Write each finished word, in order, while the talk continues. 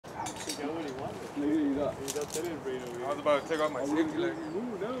was about to take off my safety leg.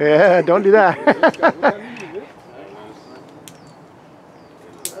 Yeah, don't do that.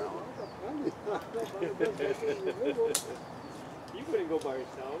 You couldn't go by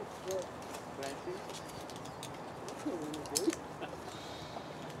yourself. Fancy.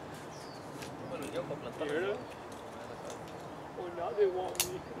 You heard it? Oh, now they want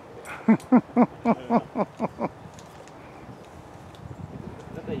me.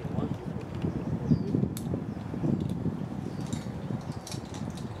 Not that you want to.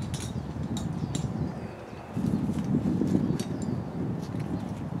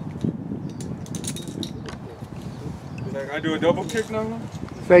 I gotta do a double kick now?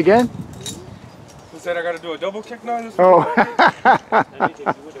 Say again? Who said I gotta do a double kick now? Oh.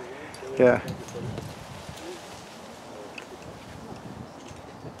 Yeah.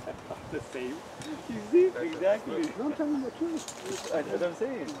 The same. You see? Exactly. Don't tell me the truth. That's what I'm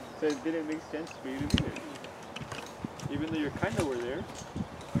saying. So it didn't make sense for you to do it. Even though you kind of were there.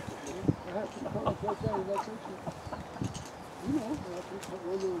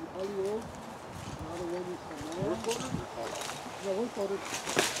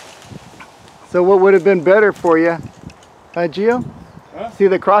 So what would have been better for you, Gio? Huh? See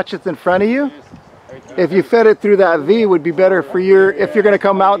the crotch that's in front of you? If you fed it through that V, would be better for your, if you're going to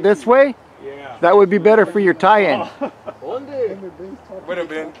come out this way, that would be better for your tie-in. Would have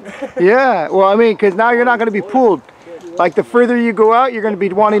been. Yeah, well, I mean, because now you're not going to be pulled. Like the further you go out, you're going to be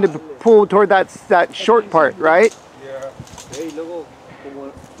wanting to pull toward that short part, right? Yeah.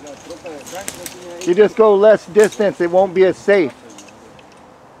 You just go less distance, it won't be as safe.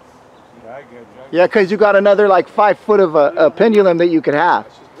 Yeah, because you got another like 5 foot of a pendulum that you could have.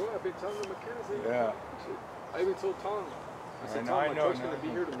 Yeah. I even told Tom. I said, Tom, I my know, truck's going to be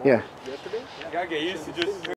here tomorrow. Yeah. Yesterday? You gotta get used to just